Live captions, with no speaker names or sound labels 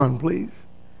please.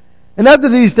 And after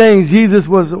these things, Jesus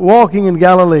was walking in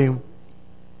Galilee,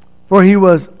 for he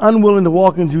was unwilling to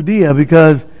walk in Judea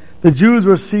because the Jews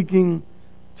were seeking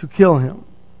to kill him.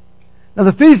 Now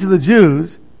the feast of the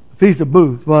Jews, the Feast of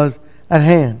Booths, was at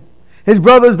hand. His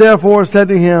brothers therefore said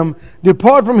to him,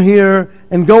 "Depart from here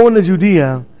and go into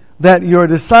Judea, that your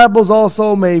disciples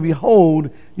also may behold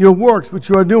your works which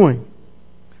you are doing.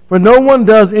 For no one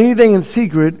does anything in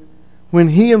secret when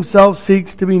he himself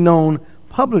seeks to be known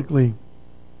publicly.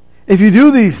 If you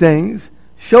do these things,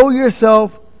 show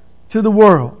yourself to the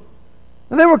world."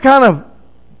 And they were kind of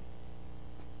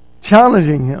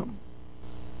challenging him,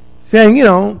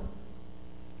 saying,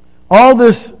 all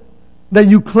this that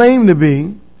you claim to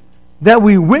be, that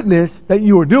we witnessed that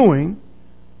you are doing,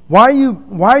 why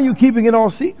are you keeping it all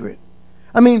secret?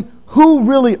 I mean, who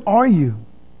really are you?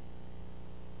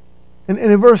 And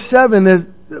in verse 7, there's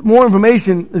more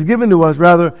information is given to us,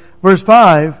 verse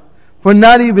 5, for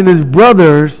not even his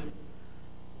brothers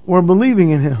were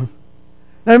believing in him.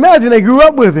 Now imagine they grew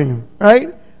up with him,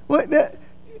 right?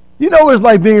 You know what it's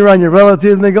like being around your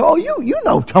relatives and they go, "Oh, you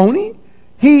know Tony."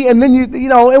 And then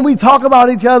and we talk about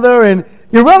each other and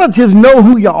your relatives know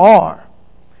who you are.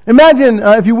 Imagine,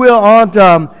 if you will, Aunt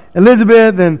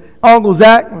Elizabeth and Uncle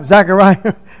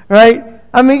Zachariah, right?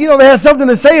 I mean, they had something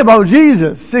to say about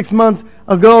Jesus. 6 months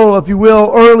ago, if you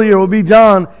will, earlier will be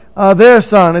John, their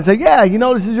son. They say, "Yeah,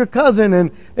 this is your cousin."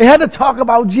 And they had to talk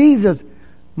about Jesus.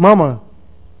 Mama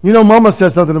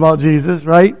said something about Jesus,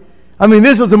 right? I mean,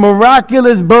 this was a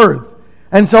miraculous birth.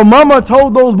 And so Mama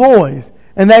told those boys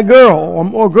and that girl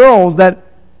or girls that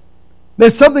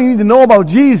there's something you need to know about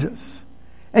Jesus.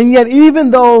 And yet,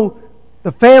 even though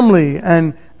the family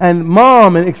and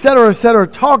mom and et cetera,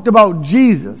 talked about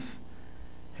Jesus,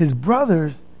 his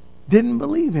brothers didn't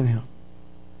believe in him.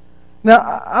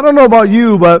 Now, I don't know about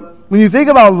you, but when you think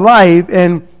about life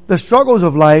and the struggles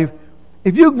of life,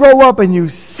 if you grow up and you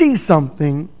see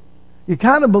something, you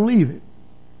kind of believe it.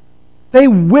 They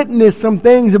witnessed some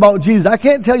things about Jesus. I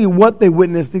can't tell you what they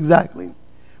witnessed exactly.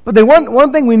 But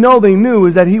one thing we know they knew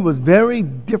is that he was very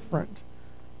different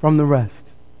from the rest.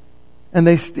 And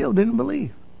they still didn't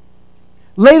believe.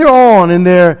 Later on in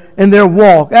their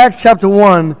walk, Acts chapter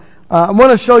 1, I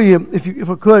want to show you, if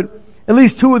I could, at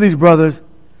least two of these brothers,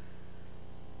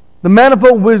 the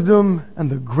manifold wisdom and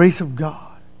the grace of God.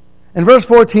 In verse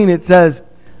 14 it says,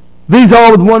 "These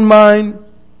all with one mind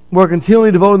were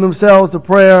continually devoting themselves to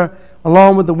prayer,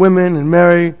 along with the women and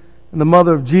Mary and the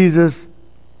mother of Jesus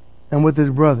and with his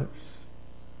brothers."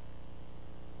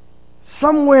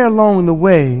 Somewhere along the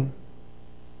way,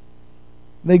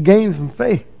 they gained some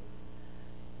faith.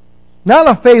 Not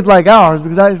a faith like ours,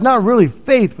 because it's not really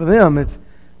faith for them.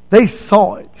 They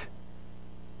saw it.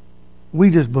 We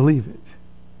just believe it.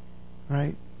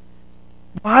 Right?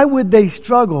 Why would they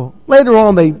struggle? Later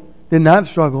on, they did not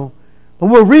struggle. But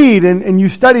we'll read, and you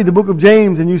study the book of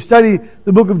James, and you study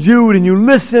the book of Jude, and you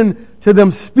listen to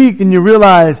them speak, and you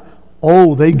realize,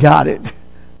 oh, they got it.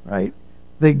 Right?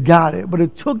 They got it. But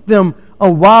it took them a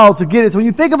while to get it. So when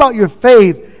you think about your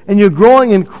faith and you're growing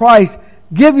in Christ,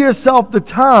 give yourself the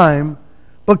time,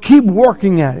 but keep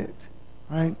working at it.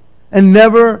 Right? And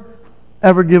never,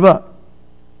 ever give up.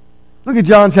 Look at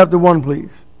John chapter 1,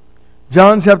 please.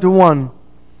 John chapter 1.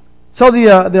 So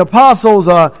the apostles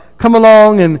come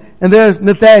along, and there's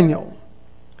Nathanael.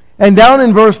 And down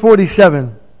in verse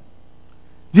 47,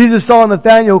 Jesus saw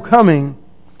Nathanael coming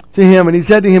to him, and he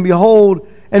said to him, "Behold,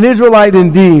 an Israelite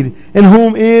indeed, in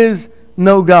whom is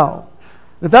no guile."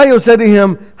 Nathanael said to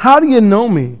him, "How do you know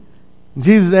me?" And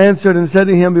Jesus answered and said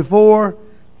to him, "Before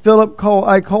Philip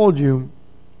I called you,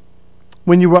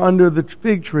 when you were under the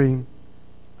fig tree,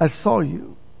 I saw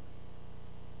you."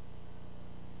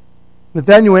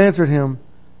 Nathanael answered him,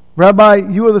 "Rabbi,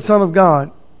 you are the Son of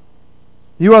God.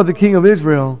 You are the King of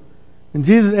Israel." And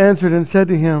Jesus answered and said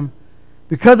to him,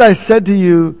 "Because I said to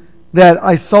you that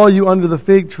I saw you under the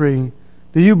fig tree,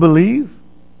 do you believe?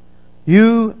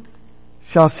 You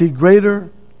shall see greater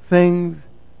things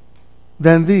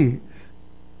than these."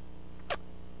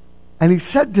 And he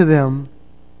said to them,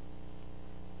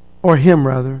 or him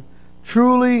rather,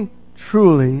 "Truly,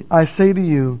 truly, I say to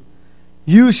you,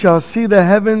 you shall see the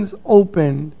heavens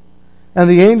opened and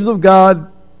the angels of God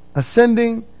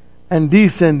ascending and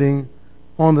descending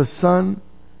on the Son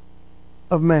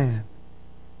of Man."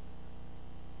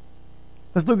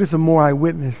 Let's look at some more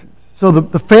eyewitnesses. So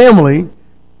the family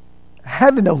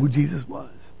had to know who Jesus was.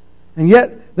 And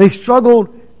yet they struggled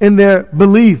in their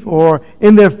belief or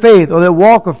in their faith or their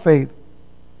walk of faith.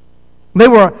 They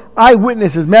were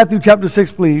eyewitnesses. Matthew chapter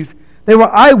 6, please. They were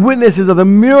eyewitnesses of the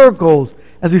miracles.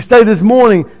 As we studied this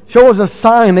morning, show us a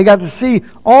sign. They got to see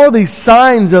all these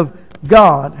signs of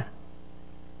God.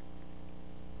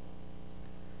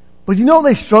 But you know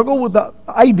they struggle with the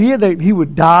idea that he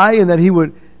would die and that he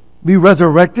would be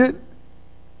resurrected.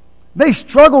 They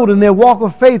struggled in their walk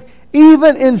of faith,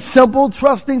 even in simple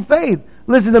trusting faith.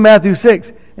 Listen to Matthew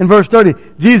 6 in verse 30.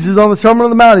 Jesus is on the Sermon on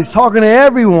the Mount. He's talking to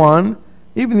everyone,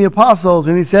 even the apostles,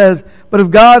 and he says, "But if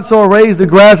God so raise the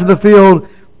grass of the field,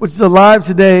 which is alive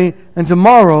today and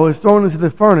tomorrow is thrown into the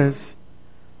furnace,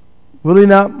 will he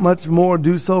not much more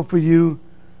do so for you,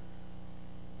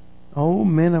 O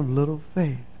men of little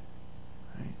faith?"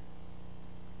 Right?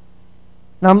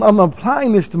 Now I'm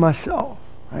applying this to myself.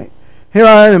 Right? Here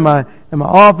I am in my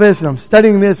office, and I'm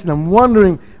studying this, and I'm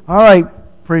wondering, all right,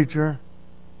 preacher,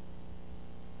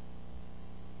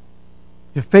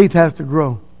 your faith has to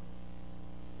grow.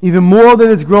 Even more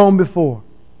than it's grown before.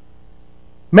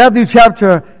 Matthew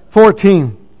chapter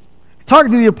 14. He's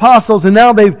talking to the apostles, and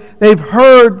now they've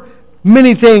heard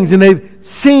many things, and they've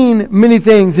seen many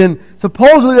things, and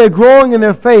supposedly they're growing in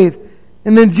their faith.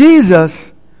 And then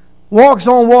Jesus walks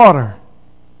on water.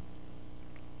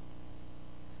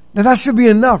 Now that should be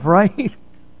enough, right?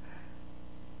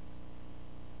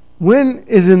 When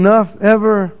is enough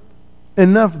ever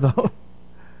enough, though?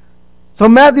 So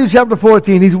Matthew chapter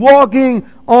 14, he's walking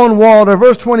on water,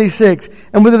 verse 26.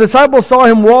 "And when the disciples saw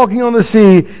him walking on the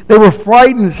sea, they were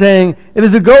frightened, saying, 'It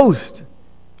is a ghost.'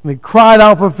 And they cried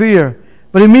out for fear.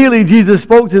 But immediately Jesus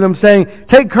spoke to them, saying,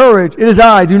 'Take courage, it is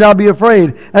I, do not be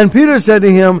afraid.' And Peter said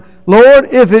to him, 'Lord,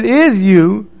 if it is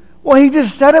you,'" well, he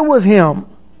just said it was him.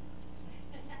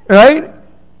 Right?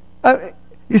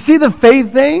 You see the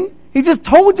faith thing? He just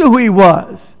told you who he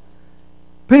was.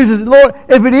 Peter says, "Lord,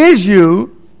 if it is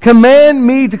you, command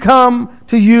me to come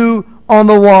to you on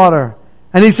the water."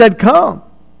 And he said, "Come."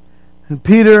 And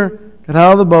Peter got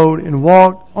out of the boat and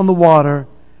walked on the water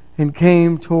and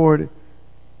came toward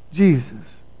Jesus.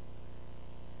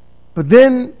 But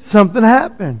then something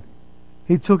happened.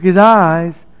 He took his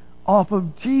eyes off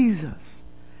of Jesus.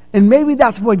 And maybe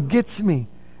that's what gets me.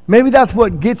 Maybe that's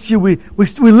what gets you. We're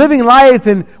living life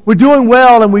and we're doing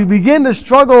well, and we begin to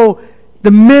struggle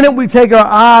the minute we take our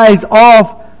eyes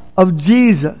off of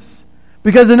Jesus.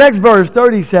 Because the next verse,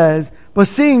 30, says, "But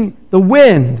seeing the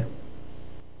wind,"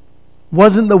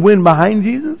 wasn't the wind behind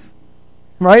Jesus?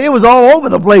 Right? It was all over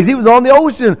the place. He was on the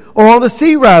ocean, or on the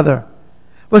sea rather.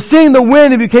 "But seeing the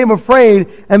wind, he became afraid,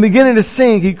 and beginning to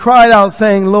sink, he cried out,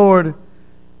 saying, 'Lord,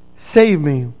 save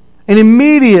me.' And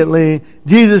immediately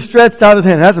Jesus stretched out his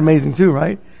hand." That's amazing too,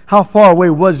 right? How far away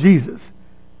was Jesus?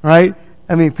 Right?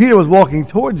 I mean, Peter was walking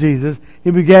toward Jesus.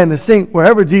 He began to sink.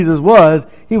 Wherever Jesus was,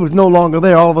 he was no longer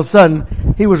there. All of a sudden,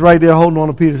 he was right there holding on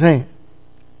to Peter's hand.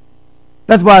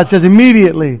 That's why it says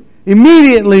immediately.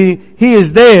 Immediately, he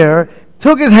is there,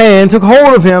 took his hand, took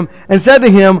hold of him, and said to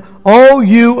him, "O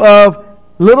you of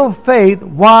little faith,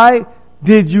 why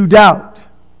did you doubt?"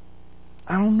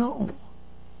 I don't know.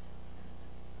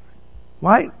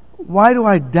 Why do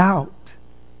I doubt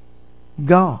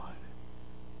God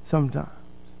sometimes?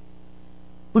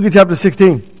 Look at chapter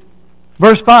 16,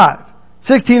 verse 5.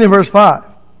 16 and verse 5.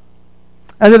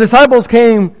 "And the disciples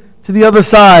came to the other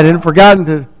side and had forgotten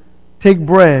to take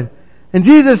bread. And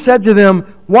Jesus said to them,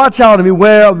 'Watch out and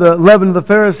beware of the leaven of the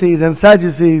Pharisees and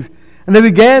Sadducees.' And they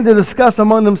began to discuss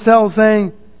among themselves,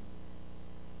 saying,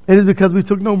 'It is because we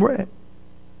took no bread.'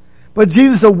 But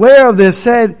Jesus, aware of this,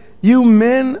 said, 'You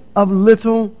men of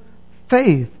little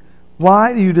faith,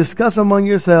 why do you discuss among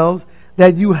yourselves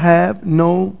that you have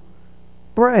no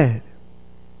bread?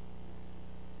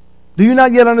 Do you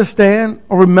not yet understand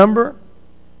or remember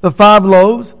the 5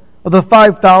 loaves of the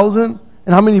 5,000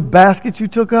 and how many baskets you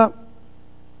took up?'"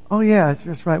 Oh yeah,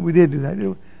 that's right. We did do that.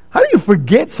 How do you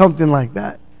forget something like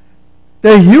that?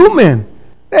 They're human.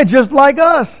 They're just like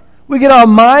us. We get our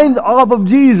minds off of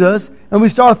Jesus and we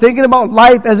start thinking about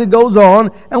life as it goes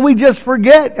on, and we just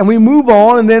forget and we move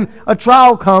on, and then a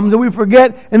trial comes and we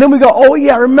forget, and then we go, "Oh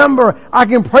yeah, remember, I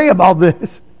can pray about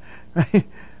this." Right?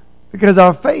 Because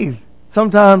our faith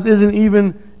sometimes isn't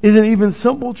even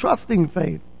simple trusting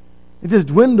faith. It just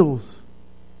dwindles.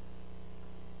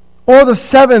 Or the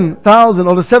 7,000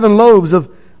 or the 7 loaves of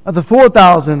the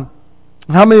 4,000.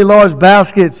 How many large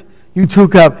baskets you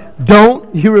took up.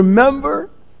 Don't you remember?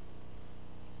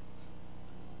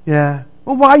 Yeah.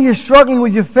 Well, why are you struggling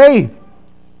with your faith?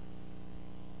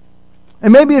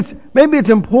 And maybe it's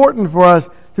important for us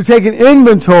to take an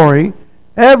inventory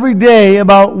every day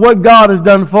about what God has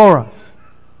done for us.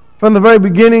 From the very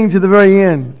beginning to the very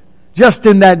end. Just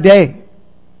in that day.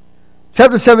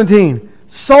 Chapter 17.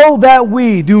 So that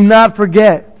we do not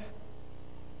forget.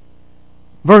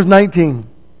 Verse 19.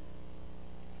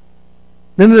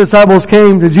 Then the disciples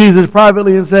came to Jesus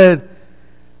privately and said,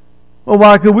 well,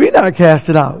 why could we not cast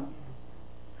it out?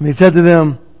 And he said to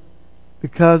them,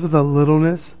 because of the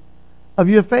littleness of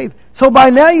your faith. So by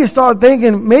now you start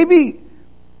thinking, maybe,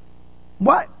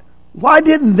 why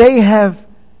didn't they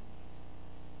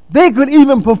could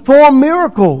even perform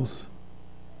miracles.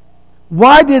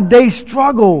 Why did they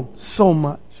struggle so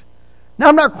much? Now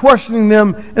I'm not questioning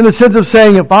them in the sense of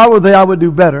saying if I were there I would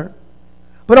do better.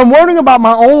 But I'm wondering about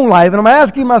my own life and I'm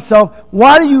asking myself,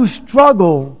 why do you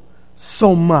struggle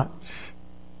so much?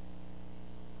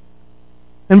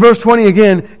 In verse 20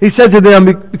 again, he says to them,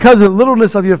 because of the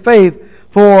littleness of your faith,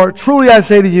 for truly I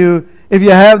say to you, if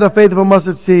you have the faith of a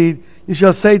mustard seed, you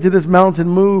shall say to this mountain,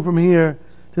 move from here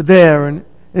to there, and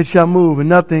it shall move, and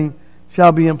nothing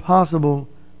shall be impossible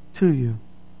to you.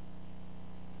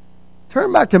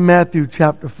 Turn back to Matthew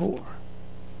chapter 4.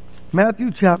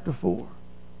 Matthew chapter 4.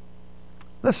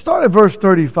 Let's start at verse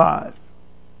 35.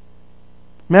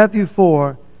 Matthew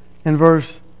 4 and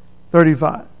verse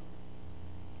 35.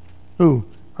 Ooh,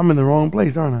 I'm in the wrong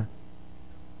place, aren't I?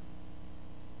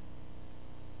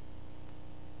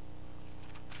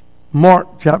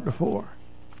 Mark chapter 4.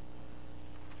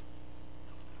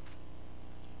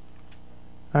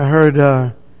 I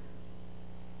heard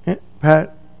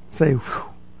Pat say, whew,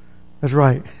 that's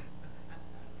right.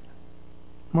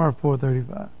 Mark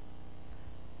 4:35.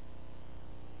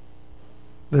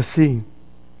 The sea.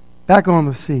 Back on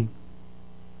the sea.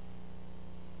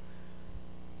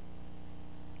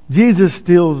 Jesus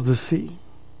stills the sea.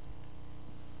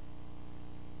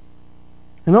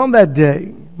 And on that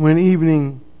day, when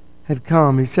evening had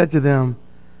come, he said to them,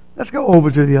 let's go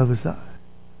over to the other side.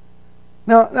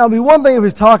 Now it'd be one thing if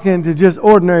he's talking to just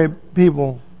ordinary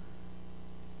people,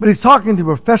 but he's talking to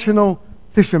professional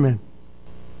fishermen.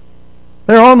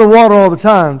 They're on the water all the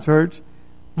time, church.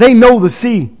 They know the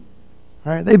sea.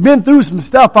 Right? They've been through some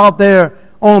stuff out there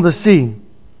on the sea.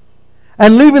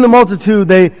 And leaving the multitude,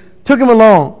 they took him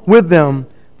along with them,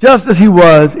 just as he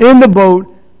was in the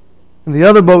boat, and the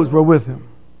other boats were with him.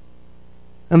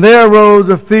 And there arose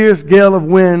a fierce gale of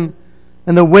wind,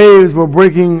 and the waves were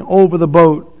breaking over the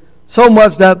boat, so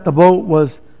much that the boat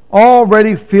was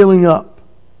already filling up.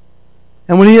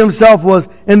 And when he himself was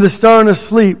in the stern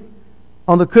asleep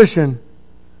on the cushion,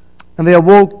 and they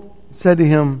awoke, said to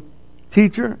him,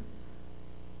 Teacher,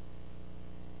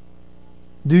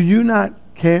 do you not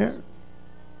care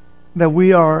that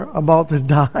we are about to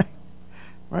die?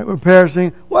 Right? We're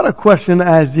perishing. What a question to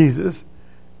ask Jesus.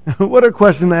 What a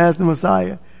question to ask the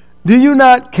Messiah. Do you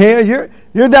not care?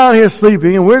 You're down here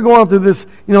sleeping and we're going through this,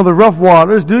 the rough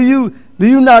waters. Do you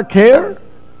not care?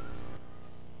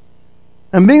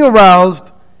 And being aroused,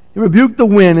 he rebuked the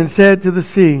wind and said to the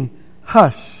sea,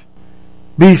 hush,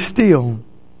 be still.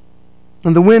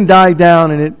 And the wind died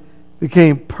down and it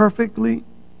became perfectly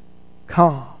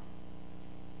calm.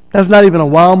 That's not even a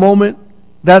wow moment.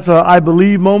 That's a I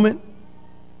believe moment.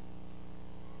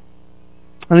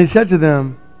 And he said to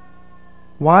them,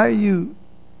 why are you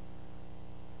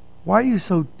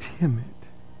so timid?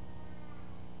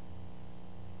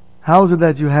 How is it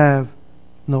that you have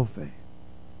no faith?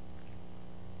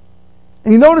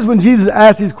 And you notice when Jesus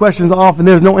asks these questions often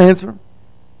there's no answer.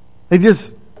 They just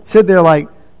sit there like,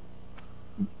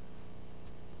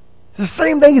 it's the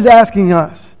same thing he's asking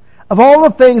us. Of all the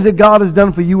things that God has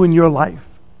done for you in your life,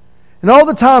 and all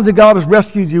the times that God has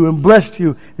rescued you and blessed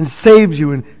you and saved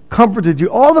you and comforted you,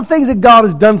 all the things that God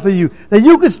has done for you, that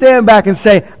you could stand back and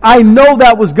say, I know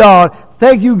that was God.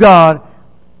 Thank you, God.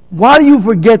 Why do you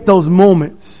forget those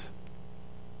moments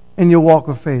in your walk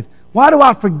of faith? Why do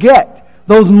I forget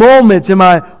those moments in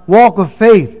my walk of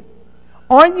faith?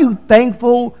 Aren't you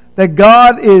thankful that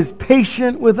God is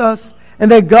patient with us? And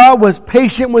that God was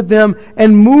patient with them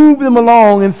and moved them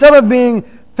along instead of being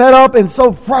fed up and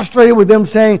so frustrated with them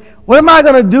saying, what am I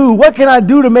going to do? What can I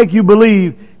do to make you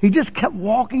believe? He just kept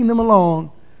walking them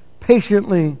along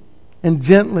patiently and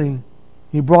gently.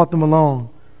 He brought them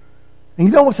along. And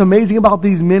you know what's amazing about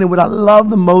these men and what I love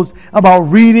the most about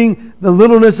reading the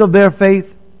littleness of their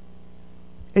faith?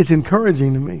 It's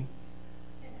encouraging to me.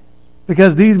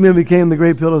 Because these men became the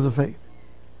great pillars of faith.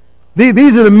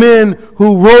 These are the men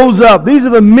who rose up. These are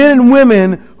the men and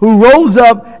women who rose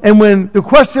up, and when the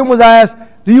question was asked,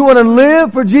 do you want to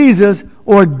live for Jesus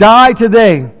or die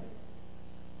today?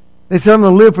 They said, I'm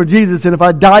going to live for Jesus, and if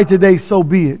I die today, so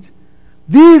be it.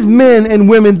 These men and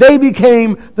women, they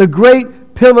became the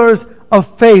great pillars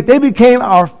of faith. They became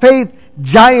our faith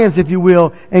giants, if you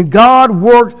will, and God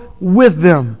worked with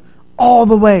them all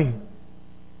the way.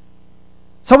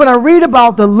 So when I read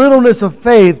about the littleness of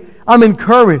faith, I'm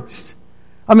encouraged.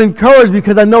 I'm encouraged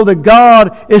because I know that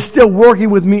God is still working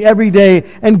with me every day,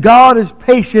 and God is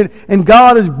patient, and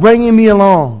God is bringing me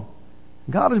along.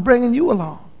 God is bringing you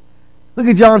along. Look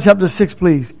at John chapter 6,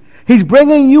 please. He's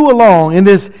bringing you along in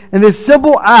this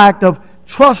simple act of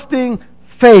trusting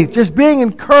faith, just being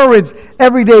encouraged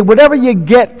every day, whatever you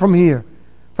get from here,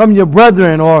 from your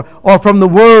brethren or from the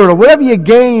word or whatever you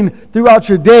gain throughout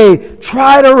your day,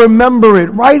 try to remember it.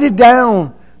 Write it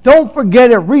down. Don't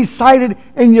forget it. Recite it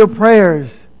in your prayers.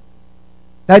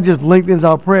 That just lengthens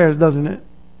our prayers, doesn't it?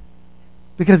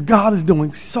 Because God is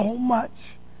doing so much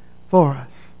for us.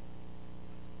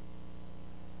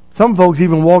 Some folks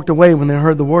even walked away when they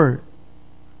heard the word.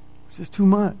 It's just too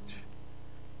much.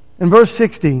 In verse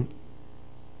 16,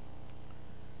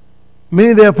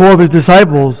 many therefore of his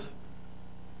disciples,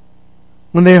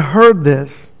 when they heard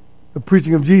this, the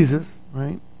preaching of Jesus,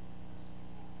 right,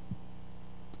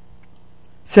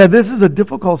 said, this is a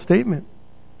difficult statement.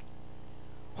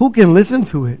 Who can listen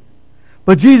to it?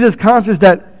 But Jesus, conscious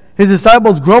that his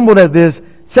disciples grumbled at this,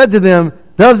 said to them,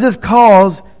 does this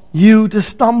cause you to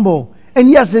stumble? And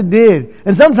yes, it did.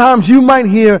 And sometimes you might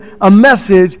hear a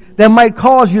message that might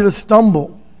cause you to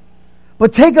stumble.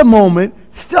 But take a moment,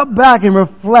 step back and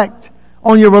reflect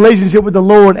on your relationship with the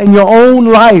Lord and your own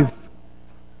life.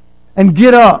 And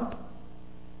get up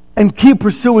and keep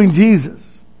pursuing Jesus.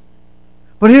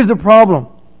 But here's the problem.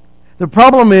 The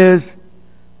problem is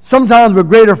sometimes we're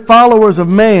greater followers of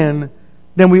man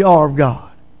than we are of God.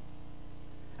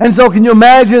 And so can you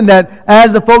imagine that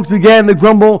as the folks began to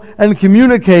grumble and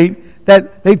communicate,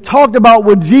 that they talked about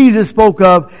what Jesus spoke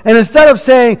of, and instead of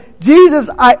saying, Jesus,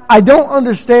 I don't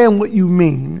understand what you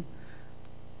mean.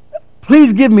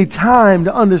 Please give me time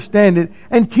to understand it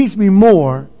and teach me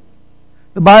more.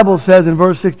 The Bible says in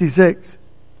verse 66,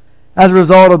 as a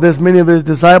result of this, many of his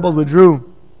disciples withdrew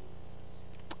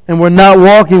and were not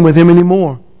walking with him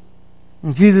anymore.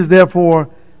 And Jesus therefore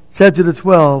said to the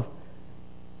 12,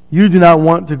 you do not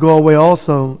want to go away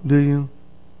also, do you?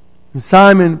 And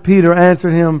Simon Peter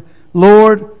answered him,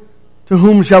 Lord, to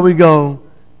whom shall we go?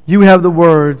 You have the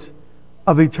words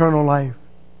of eternal life.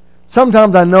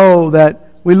 Sometimes I know that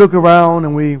we look around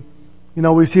and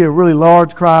we see a really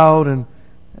large crowd and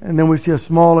then we see a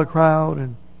smaller crowd,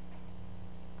 and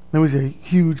then we see a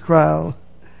huge crowd.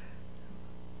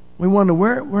 We wonder,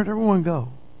 where'd everyone go?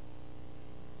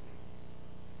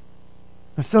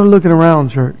 Instead of looking around,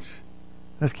 church,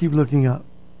 let's keep looking up.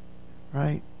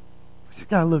 Right? We just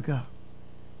got to look up.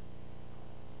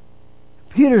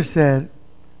 Peter said,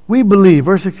 we believe,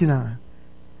 verse 69,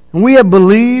 and we have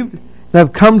believed and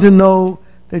have come to know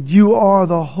that you are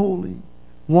the Holy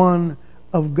One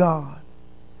of God.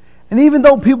 And even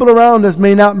though people around us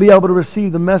may not be able to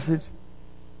receive the message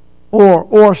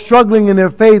or struggling in their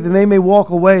faith and they may walk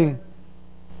away,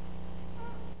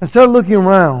 instead of looking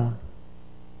around,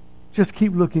 just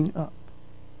keep looking up.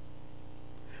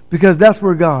 Because that's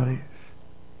where God is.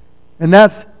 And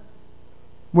that's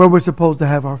where we're supposed to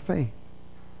have our faith.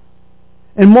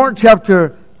 In Mark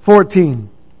chapter 14,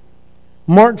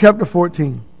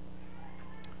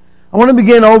 I want to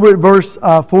begin over at verse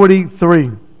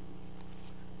 43.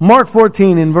 Mark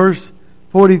 14 in verse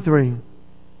 43.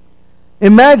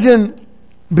 Imagine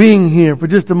being here for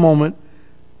just a moment.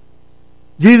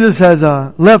 Jesus has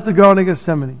left the Garden of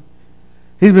Gethsemane.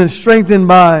 He's been strengthened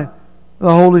by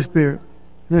the Holy Spirit.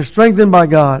 He's been strengthened by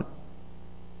God.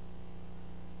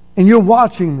 And you're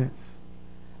watching this.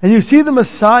 And you see the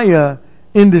Messiah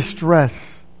in distress.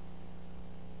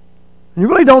 And you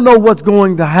really don't know what's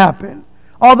going to happen.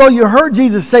 Although you heard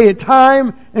Jesus say it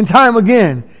time and time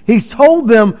again. He's told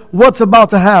them what's about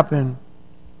to happen.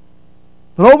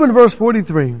 But over in verse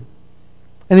 43,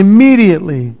 and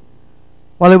immediately,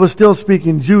 while he was still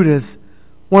speaking, Judas,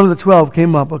 one of the 12,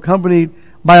 came up, accompanied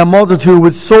by a multitude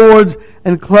with swords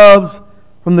and clubs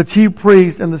from the chief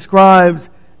priests and the scribes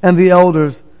and the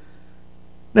elders.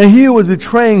 Now he who was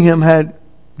betraying him had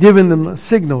given them a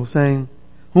signal, saying,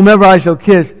 whomever I shall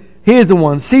kiss, he is the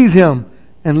one. Seize him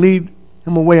and lead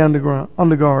him away under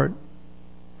guard.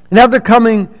 And after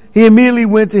coming, he immediately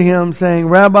went to him, saying,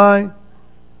 Rabbi,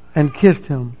 and kissed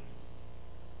him.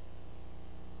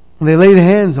 And they laid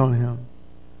hands on him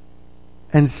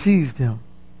and seized him.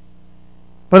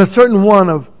 But a certain one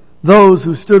of those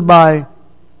who stood by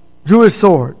drew his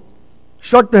sword,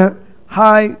 struck the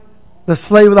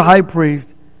slave of the high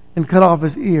priest, and cut off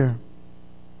his ear.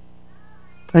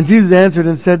 And Jesus answered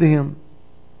and said to him,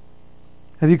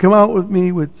 have you come out with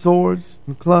me with swords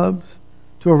and clubs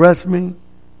to arrest me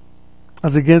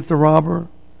as against a robber?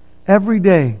 Every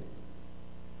day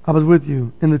I was with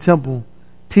you in the temple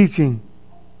teaching.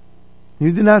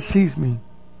 You did not seize me.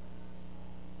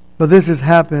 But this has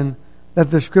happened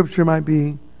that the scripture might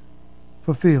be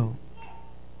fulfilled.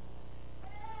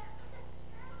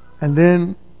 And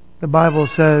then the Bible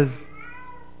says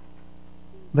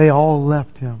they all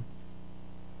left him.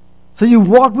 So you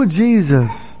walked with Jesus,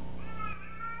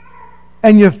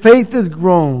 and your faith has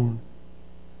grown.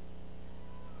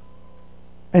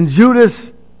 And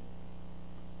Judas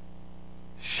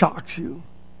shocks you.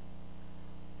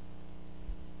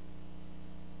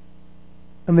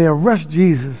 And they arrest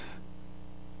Jesus.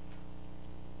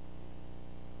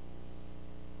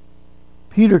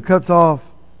 Peter cuts off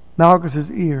Malchus's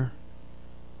ear.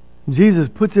 Jesus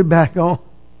puts it back on.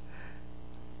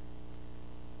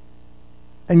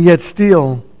 And yet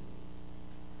still,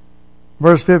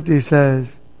 verse 50 says,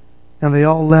 and they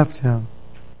all left him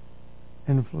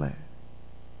and fled.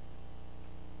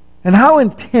 And how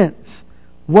intense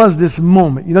was this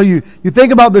moment? You know, you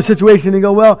think about the situation and you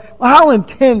go, well, how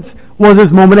intense was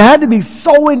this moment? It had to be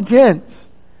so intense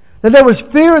that there was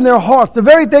fear in their hearts. The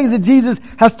very things that Jesus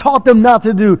has taught them not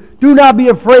to do. Do not be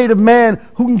afraid of man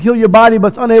who can kill your body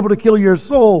but is unable to kill your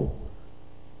soul.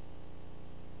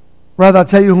 Rather, I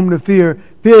tell you whom to fear.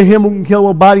 Fear him who can kill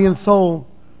both body and soul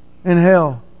in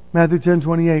hell. Matthew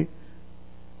 10:28.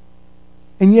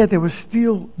 And yet there were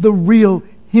still the real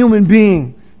human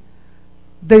beings.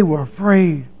 They were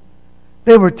afraid.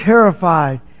 They were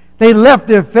terrified. They left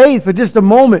their faith for just a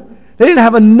moment. They didn't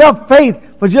have enough faith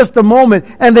for just a moment.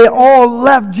 And they all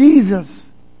left Jesus.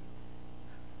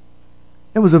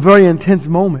 It was a very intense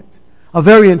moment. A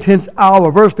very intense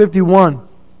hour. Verse 51.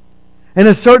 And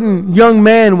a certain young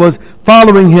man was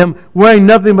following him, wearing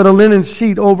nothing but a linen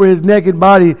sheet over his naked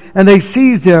body. And they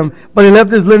seized him, but he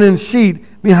left his linen sheet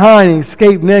behind and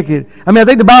escaped naked. I mean, I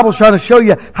think the Bible's trying to show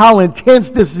you how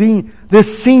intense this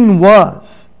scene was.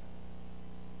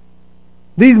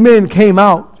 These men came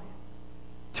out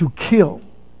to kill.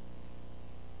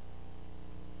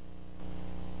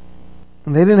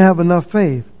 And they didn't have enough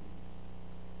faith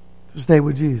to stay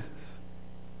with Jesus.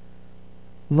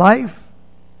 Life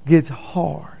gets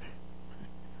hard.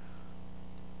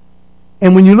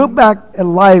 And when you look back at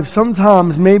life,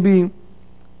 sometimes maybe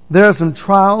there are some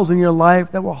trials in your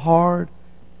life that were hard,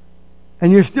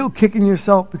 and you're still kicking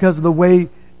yourself because of the way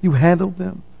you handled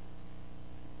them.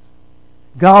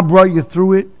 God brought you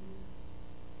through it,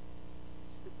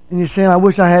 and you're saying, I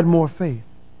wish I had more faith.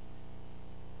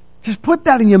 Just put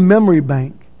that in your memory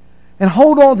bank and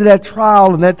hold on to that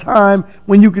trial and that time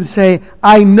when you can say,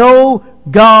 I know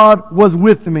God was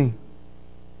with me.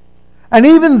 And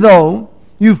even though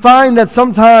you find that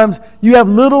sometimes you have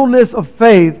littleness of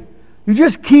faith, you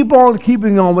just keep on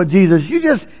keeping on with Jesus. You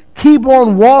just keep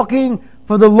on walking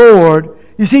for the Lord.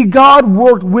 You see, God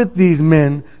worked with these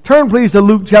men. Turn please to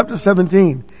Luke chapter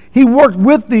 17. He worked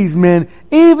with these men,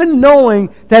 even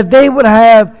knowing that they would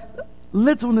have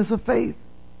littleness of faith.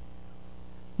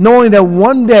 Knowing that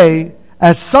one day,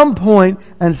 at some point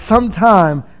and some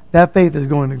time, that faith is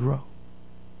going to grow.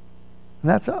 And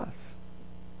that's us.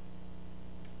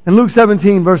 In Luke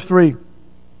 17, verse 3,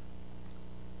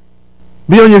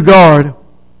 be on your guard.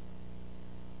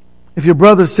 If your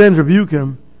brother sins, rebuke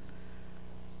him.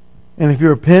 And if he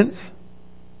repents,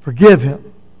 forgive him.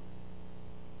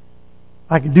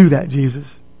 I can do that, Jesus.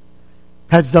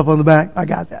 Pat yourself on the back. I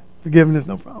got that. Forgiveness,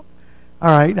 no problem. All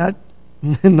right,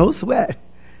 no sweat.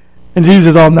 And Jesus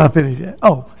says, oh, I'm not finished yet.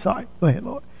 Oh, sorry. Go ahead,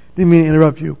 Lord. Didn't mean to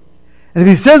interrupt you. And if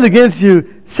he sins against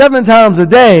you 7 times a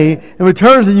day and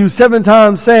returns to you 7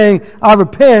 times saying, I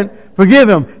repent, forgive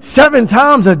him. 7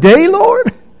 times a day,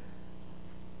 Lord?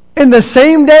 In the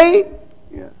same day?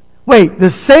 Yeah. Wait, the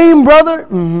same brother?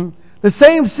 Mm-hmm. The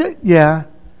same sin? Yeah.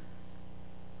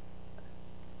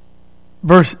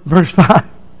 Verse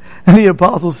 5. And the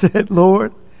apostle said,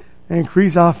 Lord,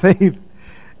 increase our faith.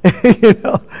 You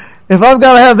know, if I've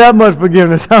got to have that much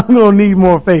forgiveness, I'm going to need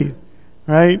more faith.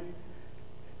 Right?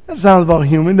 That sounds about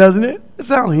human, doesn't it? It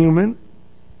sounds human.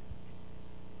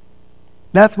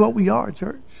 That's what we are,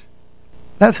 church.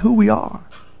 That's who we are.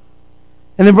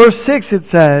 And in verse 6 it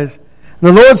says,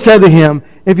 the Lord said to him,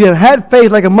 if you have had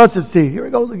faith like a mustard seed, here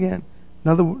it goes again.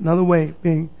 Another way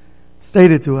being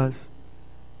stated to us.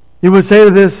 You would say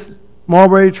to this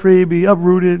mulberry tree, be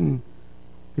uprooted and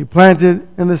be planted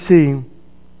in the sea,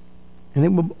 and it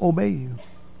will obey you.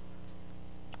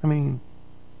 I mean,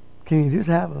 can you just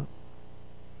have a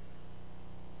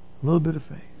little bit of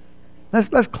faith?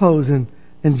 Let's close in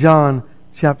John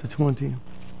chapter 20.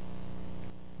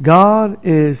 God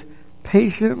is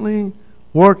patiently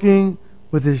working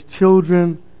with his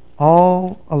children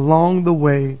all along the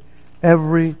way,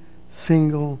 every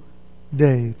single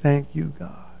day. Thank you,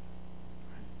 God.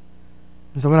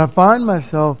 And so when I find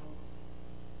myself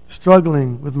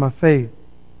struggling with my faith,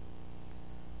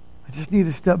 I just need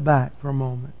to step back for a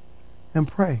moment and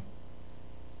pray.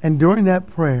 And during that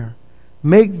prayer,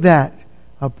 make that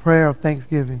a prayer of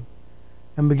thanksgiving.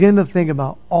 and begin to think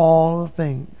about all the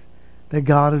things that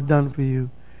God has done for you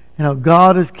and how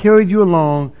God has carried you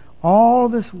along all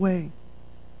this way,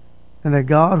 and that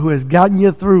God, who has gotten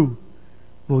you through,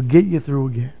 will get you through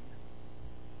again.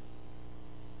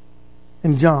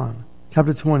 In John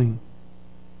chapter 20,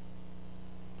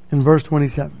 in verse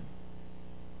 27,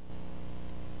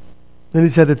 then he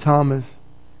said to Thomas,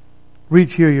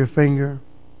 reach here your finger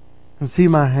and see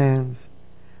my hands,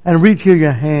 and reach here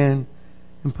your hand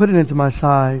and put it into my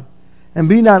side, and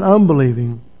be not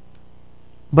unbelieving,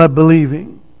 but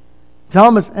believing.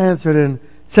 Thomas answered and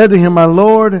said to him, my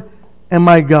Lord and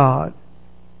my God.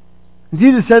 And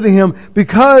Jesus said to him,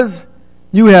 because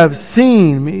you have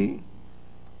seen me,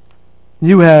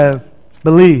 you have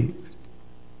believed.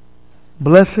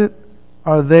 Blessed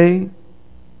are they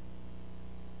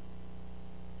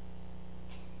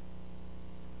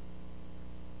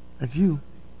That's you.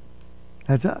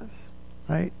 That's us,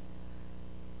 right?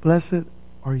 Blessed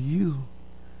are you.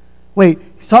 Wait,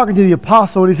 he's talking to the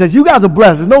apostle and he says, you guys are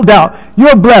blessed. There's no doubt.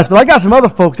 You're blessed. But I got some other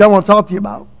folks I want to talk to you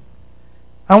about.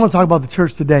 I want to talk about the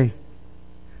church today.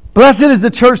 Blessed is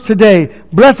the church today.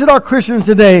 Blessed are Christians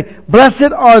today.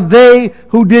 Blessed are they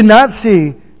who did not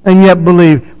see and yet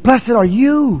believe. Blessed are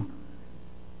you.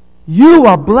 You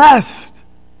are blessed.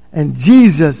 And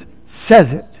Jesus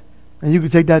says it. And you can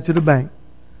take that to the bank.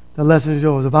 The lesson is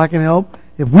yours. If I can help,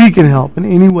 if we can help in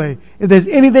any way, if there's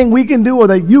anything we can do or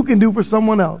that you can do for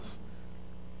someone else,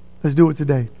 let's do it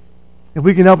today. If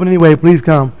we can help in any way, please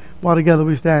come. While together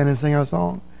we stand and sing our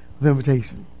song of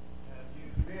invitation.